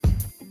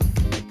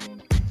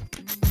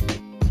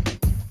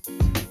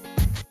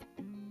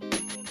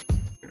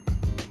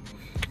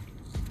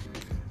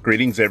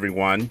Greetings,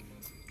 everyone.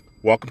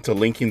 Welcome to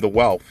Linking the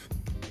Wealth.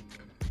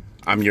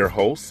 I'm your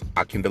host,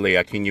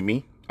 Akindele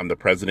Akinyemi. I'm the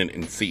president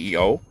and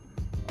CEO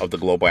of the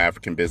Global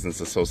African Business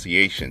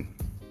Association.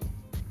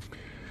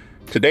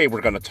 Today,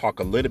 we're going to talk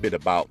a little bit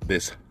about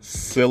this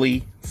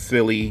silly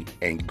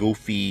and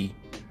goofy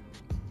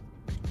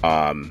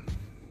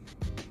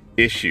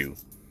issue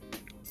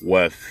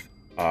with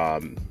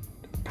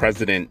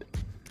President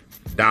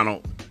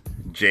Donald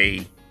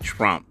J.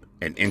 Trump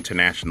and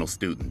international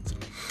students.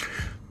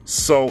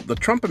 So the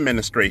Trump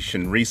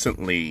administration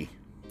recently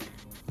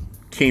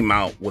came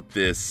out with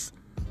this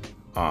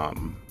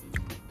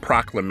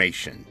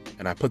proclamation,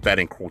 and I put that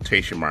in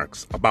quotation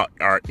marks, about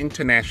our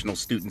international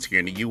students here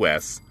in the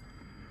U.S.,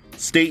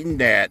 stating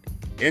that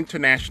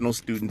international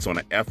students on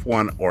an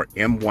F1 or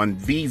M1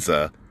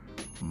 visa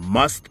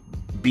must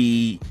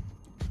be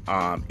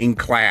in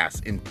class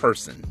in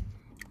person,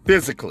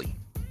 physically,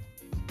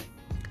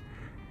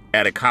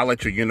 at a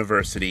college or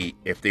university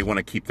if they want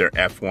to keep their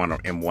F1 or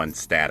M1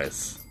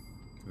 status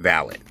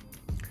valid.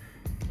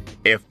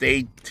 If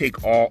they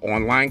take all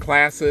online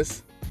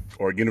classes,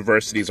 or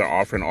universities are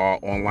offering all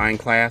online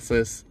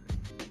classes,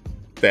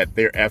 that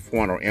their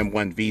F1 or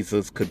M1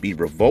 visas could be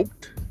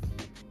revoked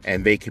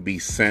and they could be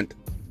sent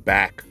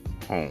back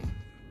home.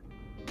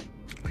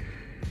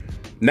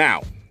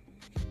 Now,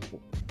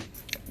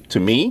 to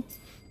me,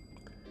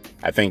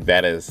 I think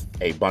that is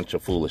a bunch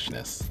of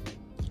foolishness.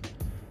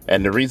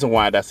 And the reason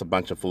why that's a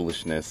bunch of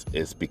foolishness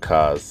is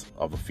because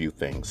of a few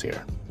things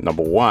here.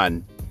 Number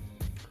one,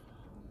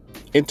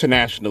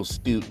 international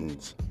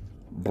students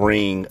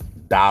bring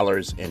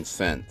dollars and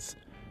cents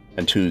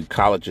into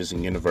colleges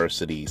and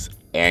universities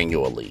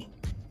annually.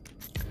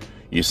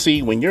 You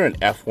see, when you're an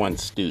F1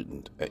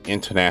 student, an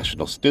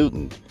international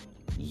student,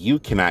 you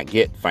cannot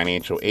get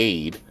financial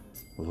aid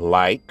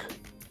like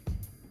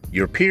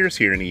your peers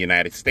here in the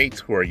United States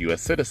who are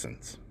U.S.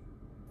 citizens.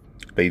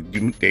 They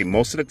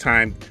most of the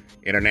time,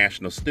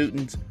 international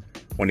students,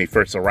 when they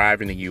first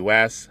arrive in the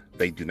U.S.,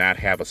 they do not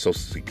have a social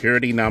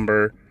security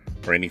number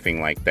or anything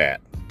like that.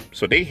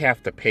 So they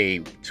have to pay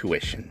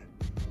tuition.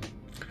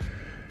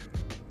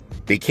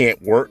 They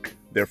can't work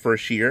their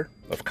first year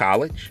of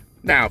college.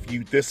 Now,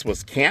 if this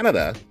was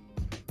Canada,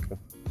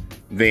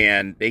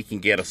 then they can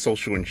get a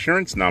social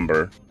insurance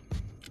number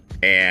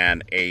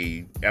and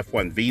a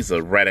F1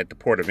 visa right at the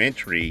port of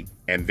entry,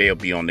 and they'll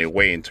be on their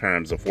way in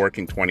terms of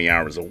working 20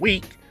 hours a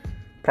week,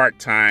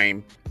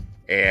 part-time,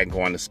 and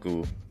going to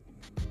school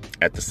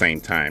at the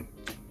same time.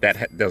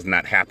 That does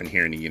not happen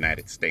here in the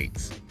United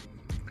States.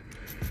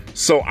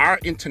 So our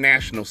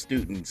international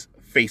students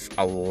face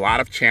a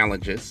lot of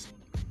challenges.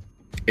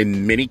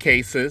 In many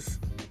cases,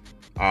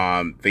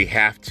 they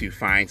have to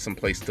find some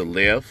place to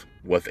live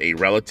with a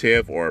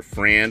relative or a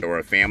friend or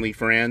a family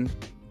friend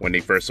when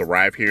they first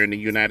arrive here in the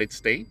United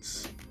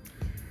States.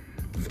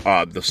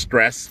 The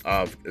stress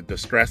of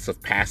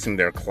passing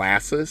their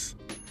classes,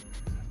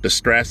 the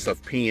stress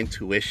of paying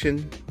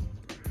tuition,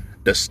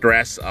 the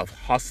stress of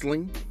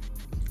hustling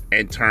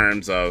in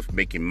terms of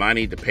making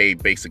money to pay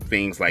basic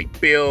things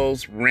like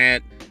bills,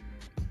 rent.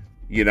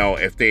 You know,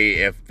 if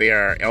they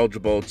are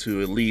eligible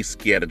to at least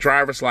get a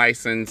driver's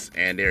license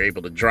and they're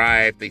able to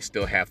drive, they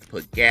still have to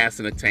put gas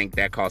in the tank.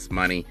 That costs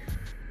money.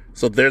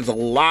 So there's a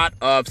lot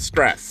of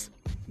stress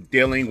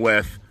dealing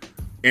with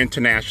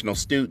international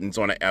students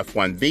on an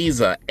F1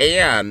 visa.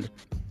 And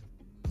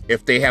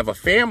if they have a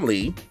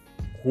family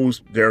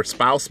their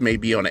spouse may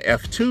be on an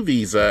F2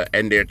 visa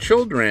and their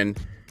children,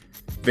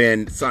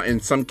 then in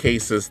some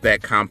cases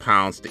that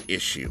compounds the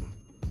issue.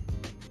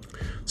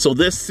 So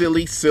this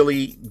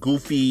silly,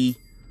 goofy,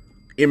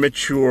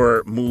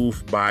 immature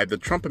move by the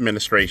Trump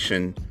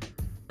administration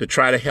to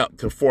try to help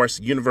to force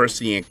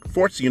university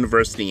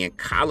and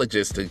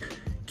colleges to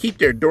keep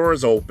their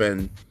doors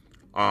open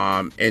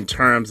in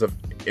terms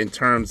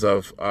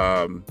of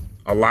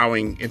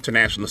allowing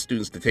international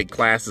students to take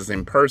classes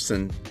in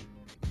person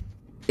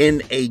in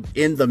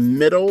the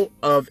middle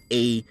of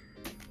a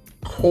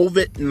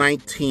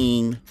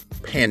COVID-19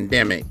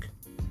 pandemic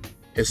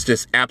is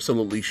just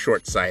absolutely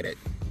short-sighted.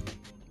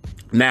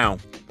 Now,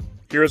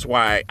 here's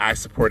why I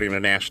support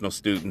international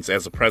students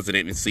as a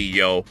president and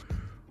CEO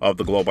of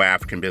the Global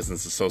African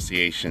Business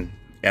Association.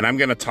 And I'm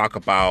going to talk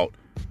about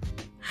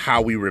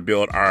how we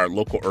rebuild our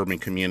local urban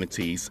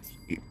communities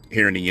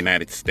here in the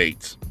United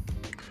States.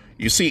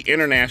 You see,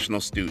 international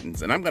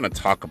students, and I'm going to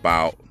talk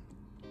about,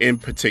 in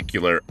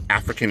particular,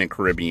 African and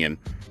Caribbean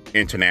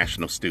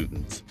international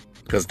students,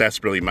 because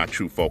that's really my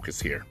true focus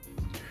here.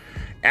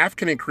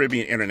 African and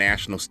Caribbean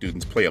international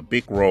students play a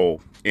big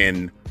role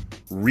in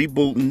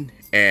rebooting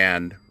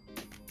and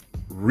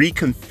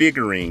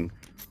reconfiguring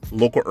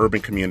local urban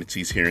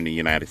communities here in the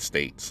United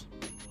States.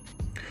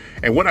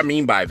 And what I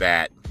mean by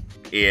that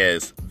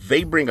is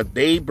they bring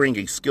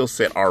a skill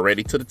set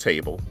already to the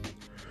table.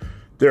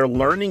 They're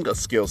learning a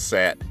skill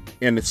set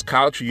in its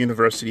college or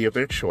university of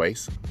their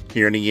choice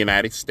here in the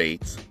United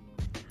States.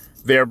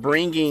 They're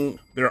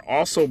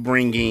also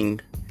bringing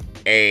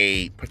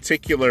a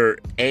particular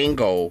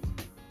angle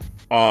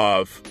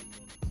of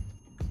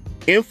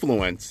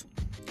influence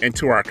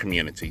into our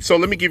community. So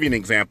let me give you an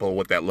example of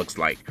what that looks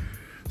like.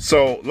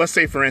 So let's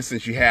say, for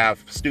instance, you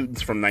have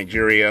students from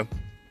Nigeria,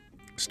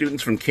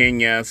 students from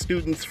Kenya,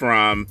 students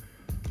from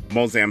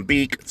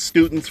Mozambique,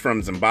 students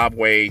from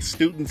Zimbabwe,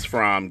 students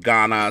from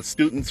Ghana,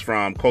 students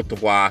from Cote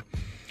d'Ivoire,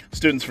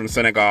 students from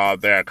Senegal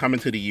that are coming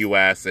to the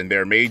U.S. and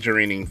they're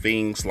majoring in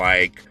things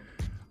like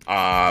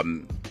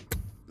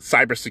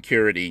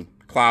cybersecurity,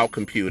 cloud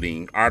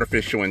computing,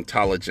 artificial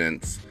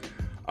intelligence,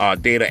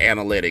 data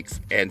analytics,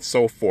 and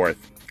so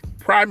forth.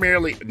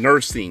 Primarily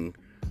nursing,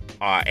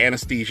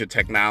 anesthesia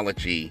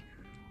technology,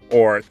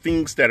 or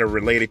things that are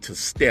related to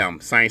STEM,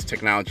 science,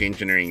 technology,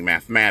 engineering,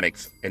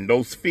 mathematics, and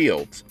those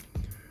fields.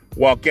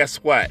 Well, guess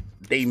what?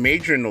 They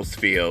major in those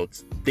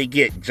fields, they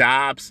get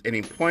jobs and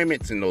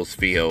employments in those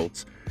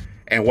fields.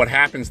 And what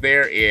happens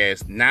there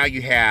is now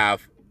you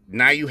have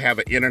an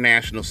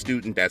international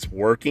student that's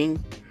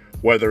working,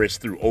 whether it's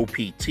through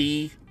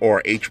OPT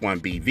or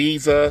H-1B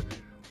visa,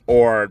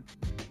 or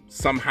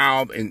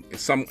somehow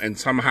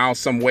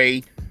some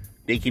way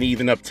they can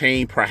even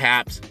obtain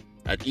perhaps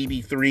an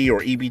EB-3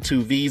 or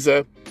EB-2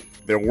 visa.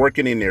 They're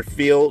working in their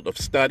field of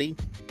study.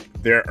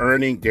 They're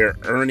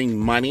earning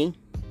money.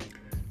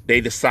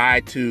 They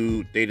decide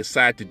to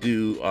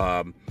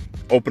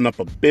open up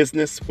a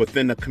business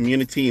within the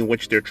community in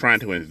which they're trying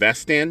to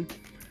invest in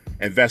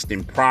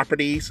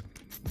properties,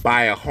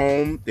 buy a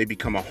home. They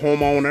become a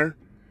homeowner,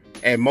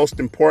 and most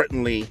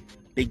importantly,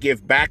 they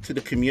give back to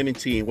the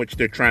community in which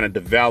they're trying to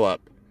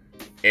develop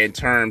in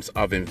terms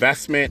of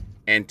investment,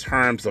 in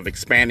terms of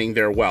expanding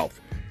their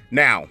wealth.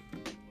 Now,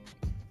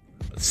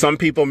 some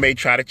people may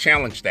try to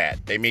challenge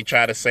that. They may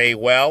try to say,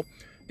 well,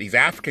 these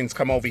Africans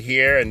come over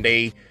here and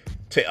they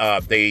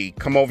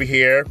come over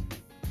here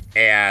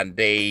and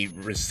they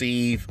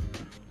receive,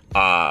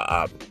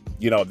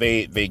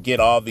 they get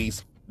all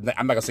these,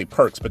 I'm not gonna say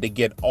perks, but they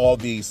get all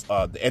these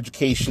the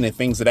education and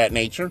things of that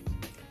nature,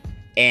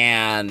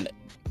 and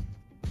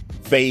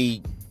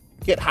they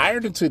get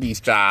hired into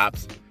these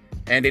jobs,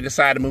 and they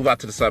decide to move out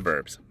to the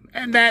suburbs,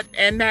 and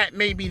that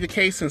may be the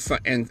case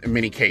in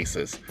many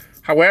cases.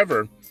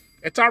 However,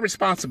 it's our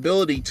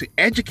responsibility to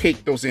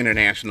educate those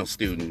international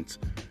students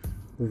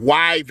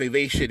why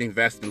they should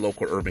invest in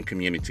local urban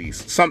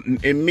communities.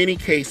 In many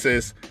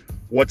cases,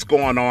 what's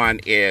going on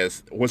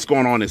is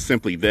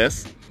simply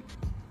this.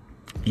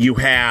 You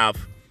have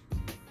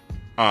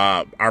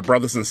our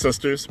brothers and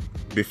sisters,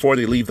 before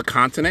they leave the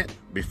continent,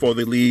 before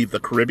they leave the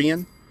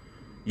Caribbean,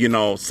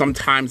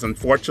 sometimes,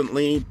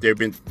 unfortunately,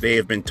 they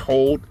have been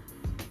told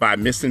by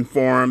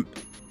misinformed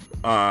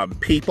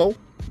people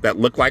that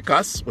look like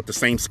us with the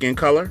same skin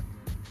color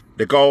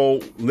to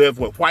go live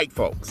with white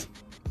folks.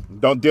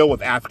 Don't deal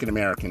with African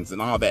Americans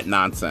and all that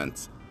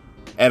nonsense.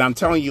 And I'm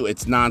telling you,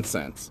 it's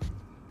nonsense,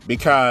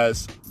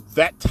 because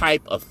that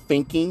type of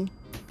thinking,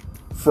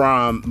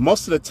 from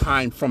most of the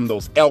time from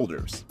those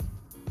elders,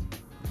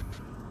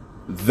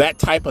 that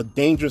type of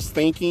dangerous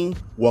thinking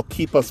will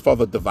keep us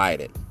further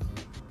divided.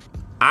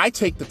 I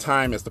take the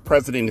time as the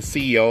president and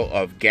CEO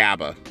of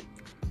GABA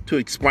to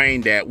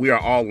explain that we are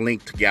all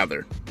linked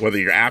together, whether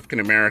you're African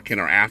American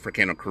or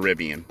African or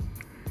Caribbean.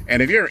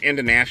 And if you're an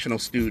international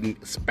student,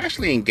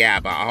 especially in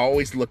GABA, I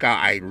always look out.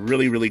 I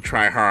really, really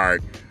try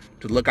hard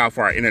to look out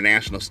for our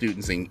international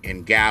students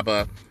in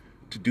GABA,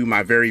 to do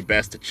my very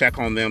best to check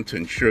on them, to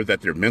ensure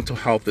that their mental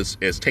health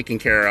is taken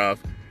care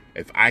of.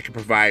 If I can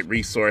provide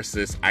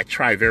resources, I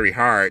try very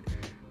hard,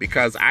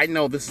 because I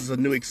know this is a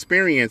new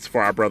experience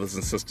for our brothers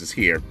and sisters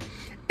here.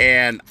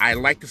 And I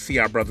like to see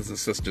our brothers and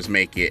sisters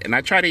make it. And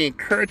I try to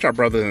encourage our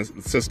brothers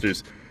and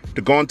sisters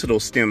to go into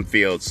those STEM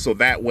fields, so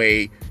that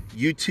way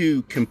you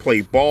too can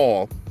play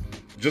ball,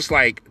 just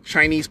like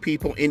Chinese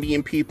people,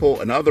 Indian people,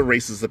 and other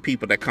races of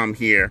people that come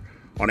here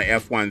on an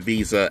F1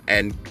 visa,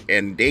 and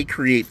they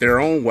create their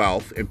own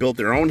wealth and build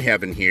their own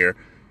heaven here.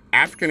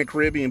 African and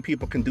Caribbean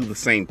people can do the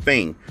same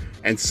thing.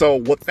 And so,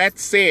 with that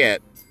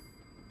said,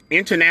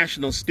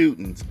 international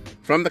students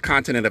from the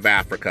continent of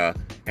Africa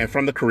and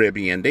from the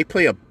Caribbean, they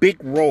play a big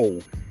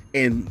role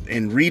in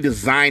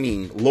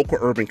redesigning local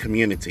urban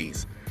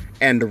communities.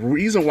 And the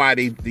reason why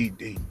they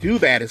do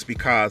that is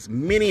because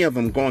many of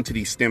them go into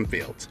these STEM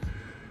fields.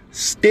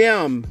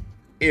 STEM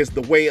is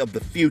the way of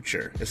the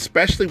future,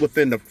 especially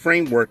within the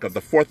framework of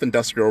the Fourth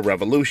Industrial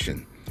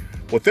Revolution.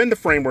 Within the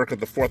framework of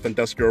the Fourth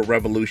Industrial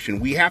Revolution,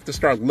 we have to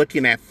start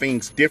looking at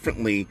things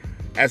differently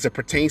as it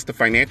pertains to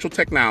financial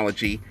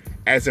technology,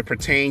 as it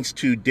pertains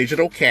to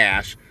digital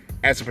cash,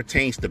 as it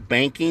pertains to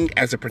banking,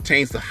 as it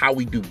pertains to how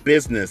we do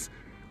business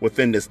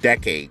within this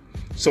decade.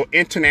 So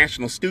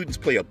international students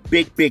play a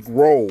big, big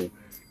role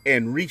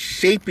in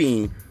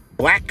reshaping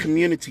Black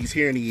communities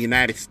here in the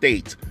United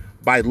States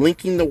by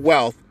linking the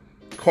wealth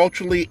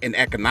culturally and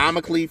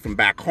economically from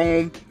back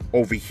home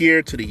over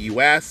here to the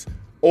U.S.,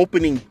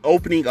 opening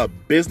up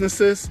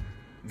businesses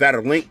that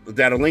are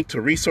linked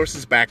to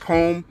resources back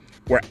home,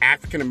 where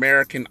African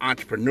American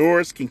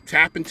entrepreneurs can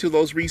tap into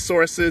those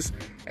resources.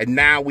 And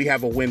now we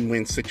have a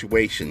win-win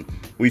situation.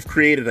 We've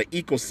created an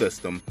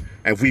ecosystem,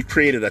 and we've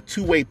created a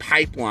two-way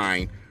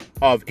pipeline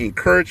of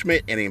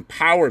encouragement and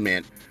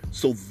empowerment,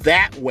 so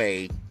that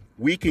way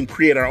we can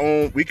create our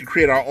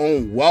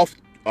own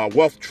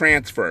wealth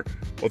transfer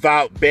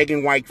without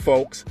begging white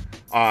folks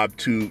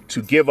to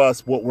give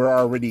us what we're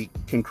already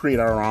can create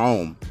our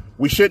own.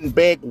 We shouldn't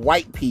beg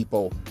white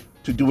people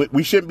to do it.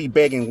 We shouldn't be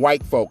begging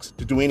white folks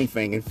to do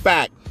anything. In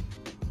fact,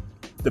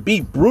 to be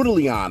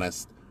brutally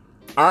honest,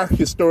 our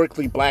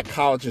historically black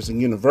colleges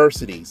and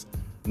universities,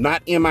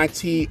 not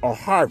MIT or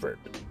Harvard,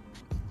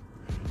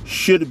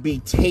 should be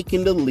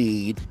taking the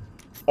lead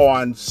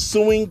on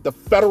suing the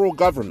federal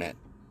government,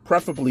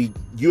 preferably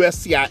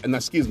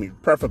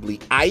preferably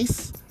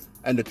ICE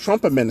and the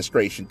Trump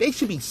administration. They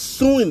should be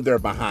suing their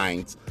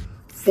behinds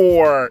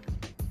for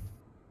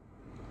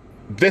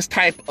this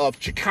type of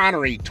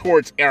chicanery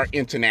towards our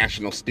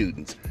international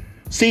students.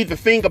 See, the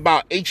thing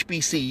about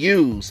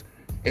HBCUs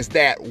is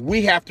that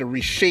we have to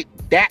reshape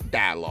that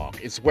dialogue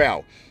as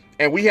well.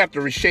 And we have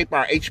to reshape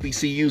our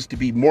HBCUs to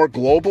be more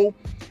global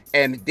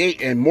and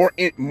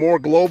more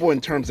global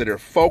in terms of their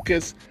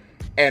focus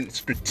and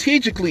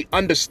strategically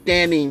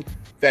understanding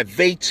that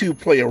they too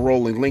play a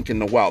role in linking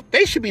the wealth.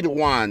 They should be the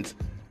ones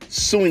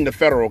suing the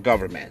federal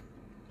government.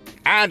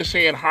 I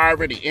understand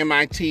Harvard and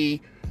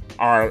MIT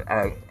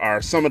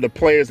are some of the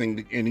players in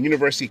the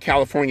University of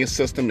California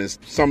system is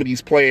some of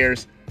these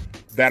players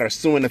that are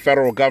suing the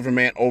federal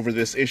government over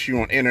this issue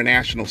on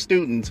international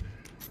students.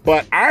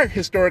 But our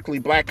historically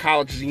black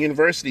colleges and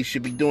universities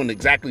should be doing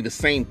exactly the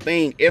same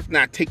thing, if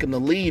not taking the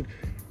lead,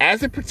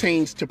 as it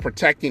pertains to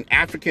protecting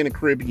African and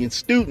Caribbean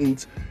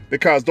students,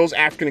 because those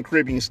African and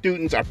Caribbean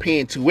students are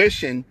paying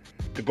tuition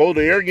to go to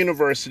their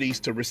universities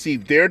to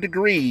receive their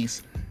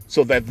degrees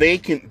so they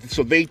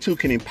too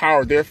can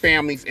empower their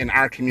families and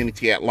our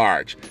community at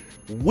large.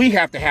 We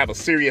have to have a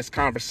serious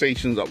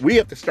conversation. We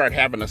have to start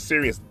having a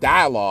serious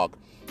dialogue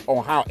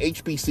on how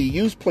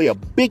HBCUs play a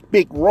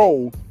big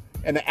role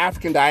in the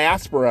African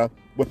diaspora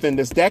within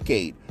this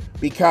decade.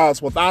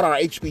 Because without our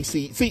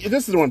HBC, see,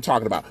 this is what I'm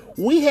talking about.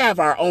 We have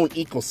our own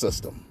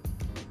ecosystem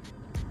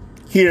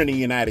here in the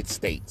United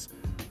States.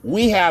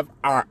 We have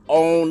our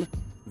own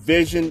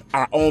vision,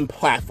 our own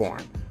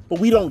platform, but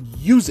we don't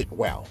use it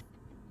well.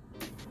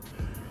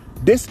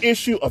 This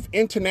issue of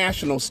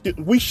international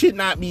students, we should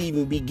not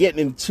even be getting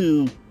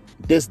into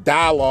this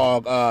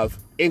dialogue of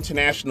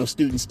international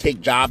students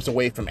take jobs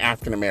away from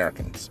African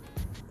Americans.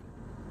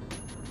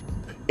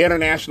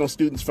 International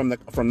students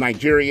from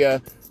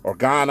Nigeria or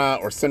Ghana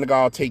or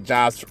Senegal take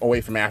jobs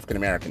away from African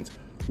Americans.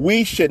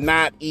 We should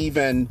not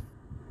even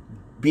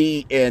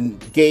be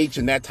engaged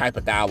in that type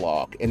of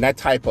dialogue and that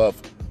type of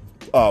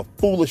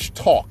foolish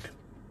talk.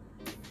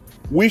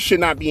 We should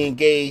not be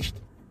engaged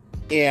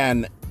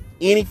in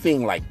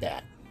anything like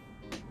that.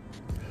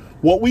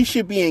 What we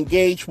should be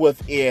engaged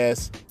with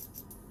is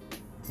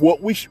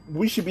what we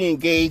should be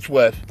engaged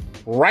with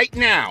right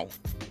now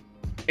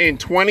in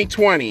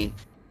 2020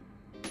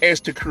 is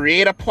to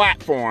create a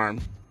platform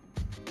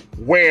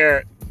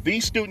where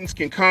these students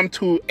can come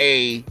to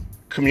a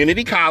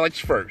community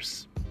college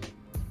first.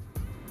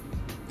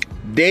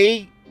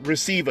 They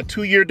receive a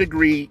 2-year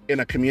degree in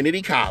a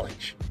community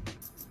college.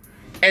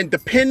 And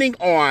depending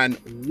on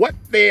what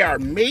they are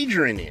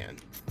majoring in,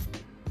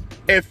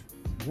 if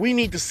we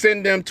need to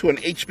send them to an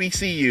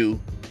HBCU,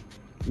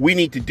 we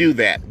need to do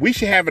that. We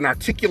should have an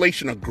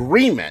articulation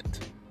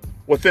agreement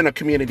within a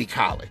community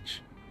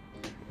college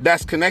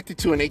that's connected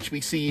to an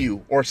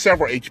HBCU or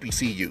several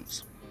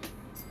HBCUs.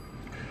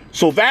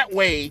 So that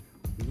way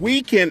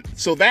we can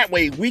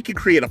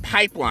create a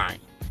pipeline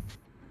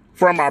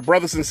from our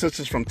brothers and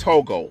sisters from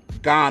Togo,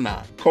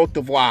 Ghana, Cote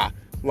d'Ivoire,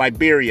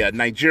 Liberia,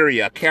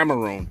 Nigeria,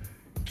 Cameroon,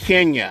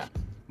 Kenya,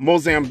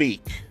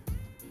 Mozambique,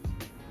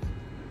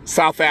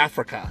 South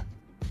Africa,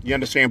 you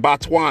understand,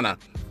 Botswana.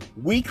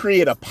 We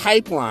create a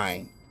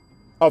pipeline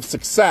of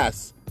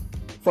success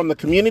from the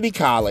community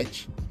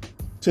college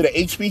to the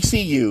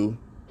HBCU,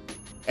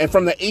 and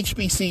from the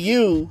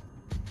HBCU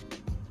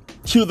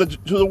to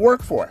the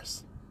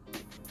workforce,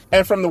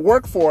 and from the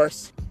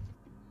workforce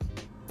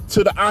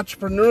to the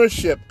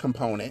entrepreneurship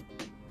component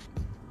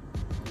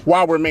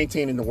while we're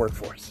maintaining the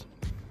workforce.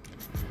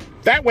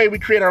 That way we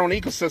create our own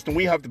ecosystem.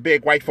 We have to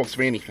beg white folks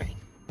for anything.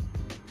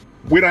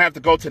 We don't have to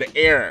go to the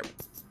Arab.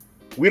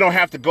 We don't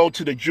have to go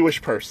to the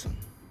Jewish person.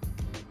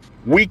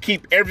 We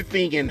keep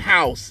everything in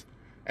house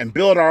and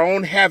build our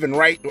own heaven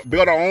right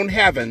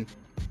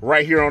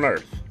here on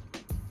earth.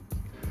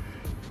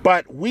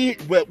 But we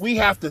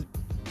have to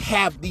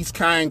have these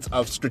kinds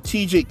of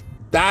strategic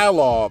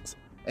dialogues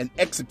and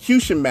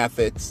execution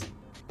methods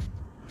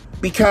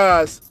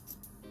because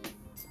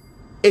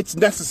it's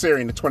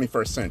necessary in the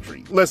 21st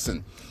century.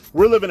 Listen,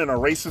 we're living in a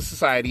racist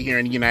society here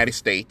in the United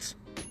States.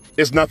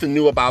 There's nothing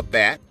new about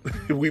that.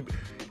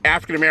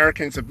 African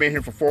Americans have been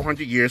here for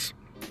 400 years.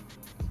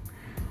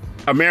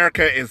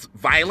 America is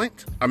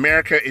violent.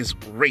 America is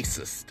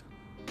racist.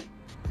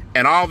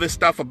 And all this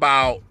stuff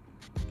about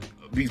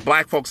these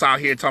black folks out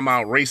here talking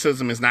about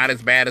racism is not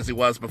as bad as it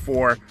was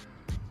before.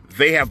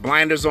 They have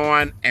blinders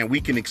on, and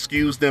we can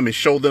excuse them and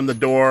show them the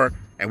door,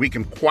 and we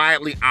can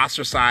quietly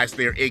ostracize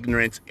their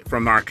ignorance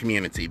from our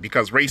community,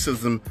 because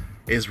racism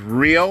is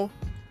real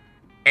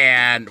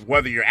And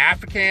whether you're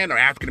African or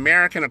African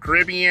American or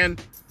Caribbean,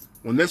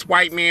 when this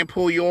white man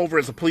pull you over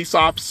as a police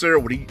officer,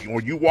 or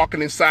you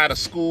walking inside a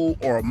school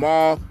or a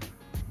mall,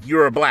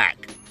 you're a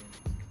black.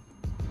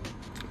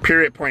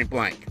 Period, point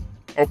blank.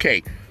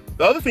 Okay,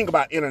 the other thing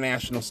about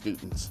international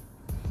students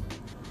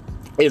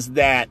is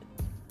that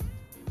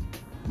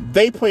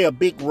they play a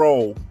big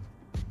role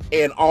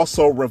in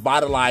also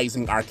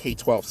revitalizing our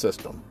K-12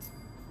 system.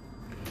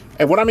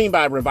 And what I mean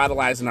by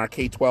revitalizing our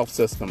K-12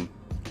 system,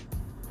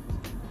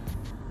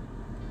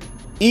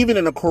 even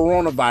in a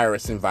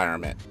coronavirus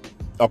environment,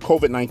 a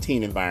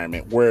COVID-19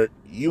 environment, where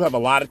you have a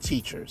lot of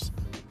teachers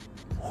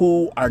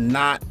who are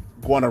not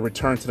going to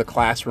return to the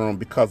classroom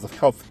because of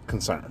health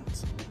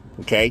concerns.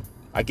 Okay?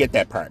 I get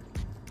that part.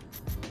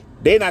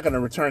 They're not going to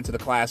return to the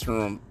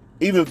classroom.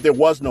 Even if there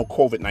was no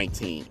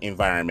COVID-19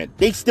 environment,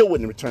 they still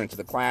wouldn't return to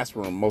the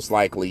classroom, most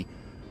likely,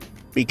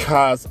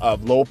 because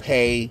of low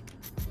pay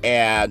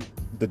and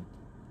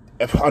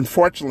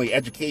unfortunately,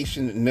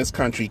 education in this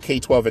country,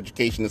 K-12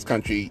 education in this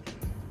country,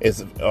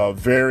 is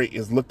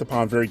looked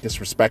upon very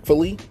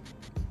disrespectfully,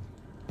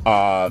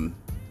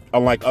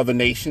 unlike other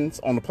nations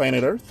on the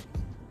planet Earth.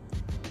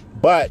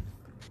 But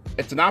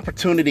it's an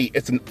opportunity.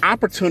 It's an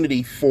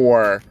opportunity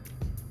for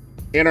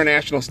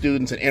international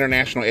students and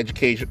international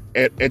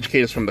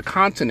educators from the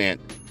continent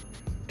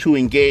to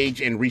engage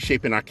in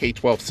reshaping our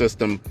K-12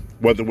 system,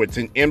 whether it's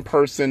in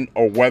person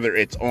or whether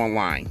it's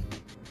online.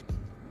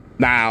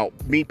 Now,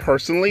 me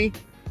personally,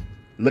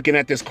 looking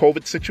at this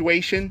COVID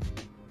situation,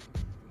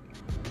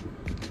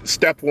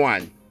 step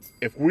one,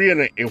 if we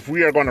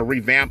are going to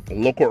revamp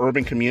local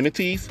urban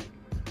communities,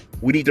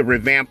 we need to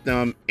revamp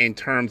them in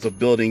terms of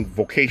building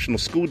vocational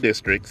school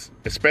districts,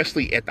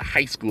 especially at the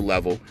high school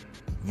level.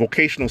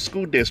 Vocational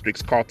school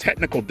districts called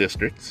technical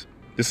districts.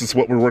 This is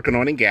what we're working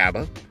on in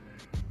GABA,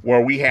 where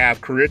we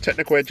have career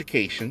technical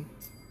education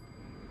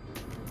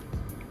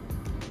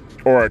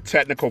or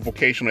technical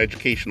vocational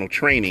educational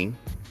training,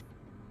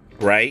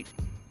 right?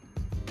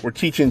 We're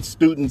teaching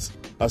students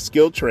a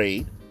skilled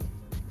trade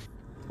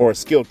or a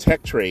skilled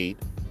tech trade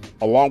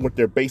along with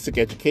their basic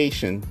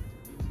education.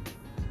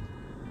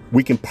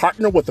 We can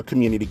partner with a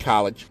community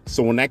college,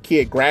 so when that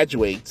kid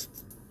graduates,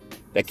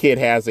 that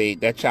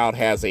child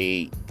has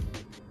a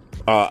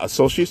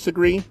associate's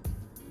degree,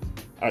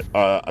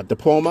 a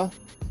diploma,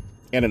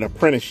 and an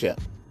apprenticeship,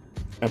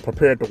 and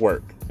prepared to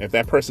work. If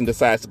that person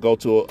decides to go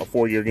to a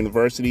four-year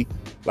university,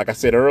 like I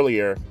said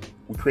earlier,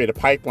 we create a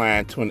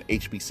pipeline to an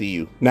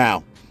HBCU.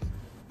 Now,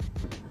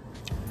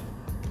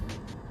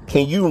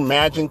 can you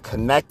imagine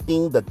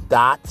connecting the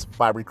dots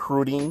by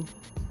recruiting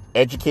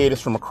educators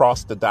from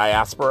across the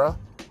diaspora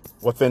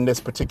within this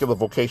particular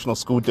vocational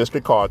school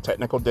district called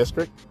technical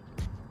district,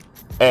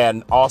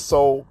 and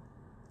also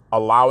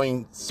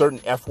allowing certain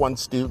F1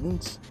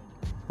 students,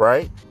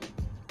 right,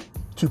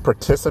 to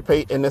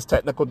participate in this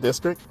technical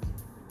district?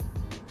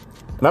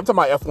 And I'm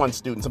talking about F1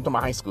 students, I'm talking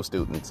about high school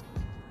students.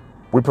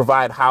 We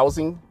provide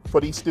housing for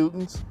these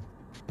students.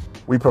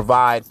 We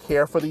provide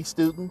care for these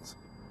students.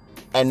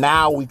 And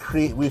now we've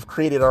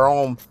created our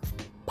own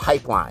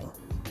pipeline.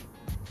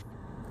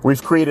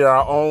 We've created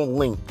our own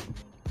link,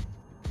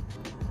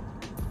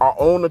 our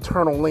own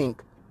eternal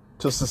link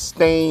to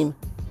sustain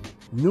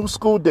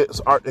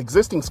our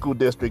existing school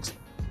districts,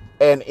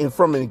 and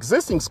from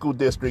existing school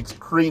districts,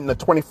 creating a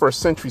 21st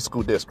century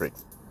school district.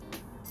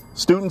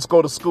 Students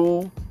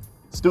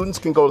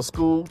can go to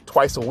school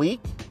twice a week,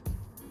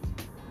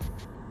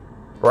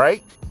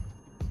 right?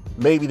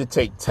 Maybe to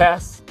take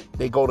tests.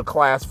 They go to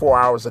class 4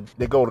 hours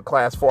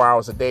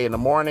a day in the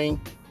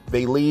morning.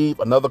 They leave.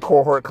 Another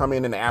cohort come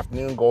in the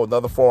afternoon, go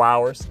another 4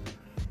 hours,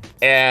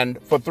 and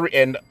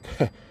the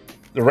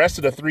rest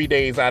of the 3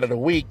 days out of the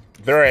week,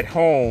 they're at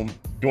home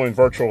doing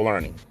virtual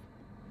learning.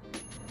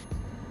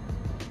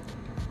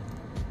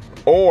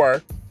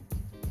 Or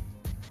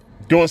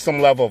doing some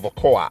level of a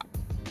co-op.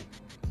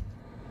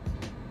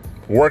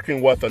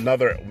 Working with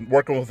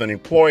an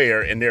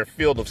employer in their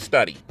field of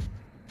study,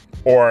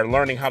 or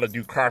learning how to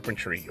do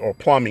carpentry or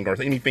plumbing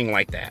or anything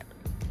like that.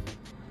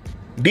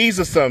 These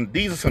are some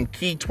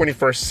key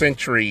 21st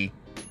century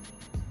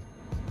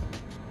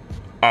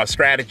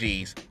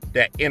strategies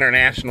that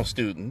international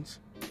students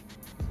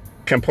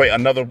can play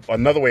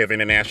another way of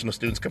international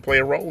students can play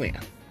a role in.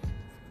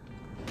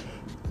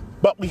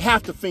 But we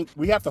have to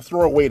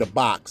throw away the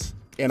box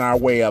in our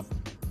way of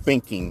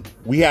thinking.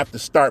 We have to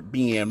start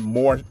being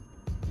more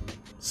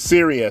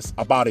serious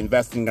about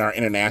investing in our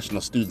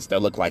international students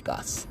that look like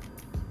us.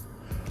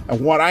 And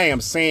what I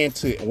am saying,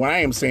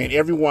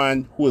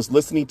 everyone who is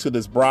listening to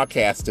this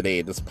broadcast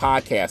today, this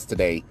podcast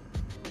today,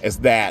 is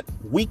that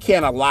we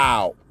can't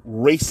allow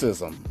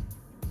racism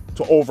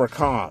to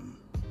overcome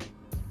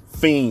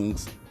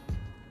things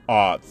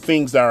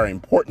that are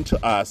important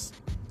to us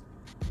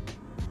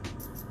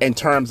in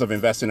terms of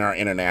investing in our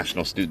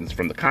international students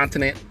from the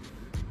continent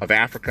of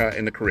Africa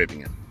and the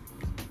Caribbean.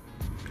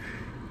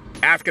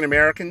 African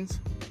Americans,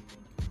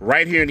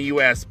 right here in the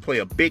U.S., play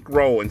a big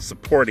role in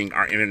supporting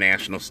our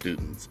international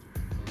students.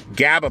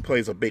 GABA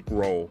plays a big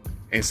role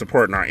in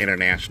supporting our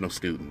international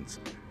students.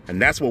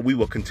 And that's what we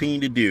will continue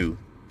to do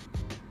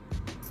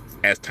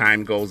as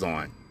time goes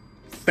on.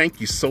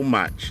 Thank you so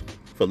much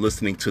for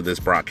listening to this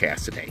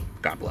broadcast today.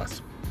 God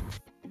bless.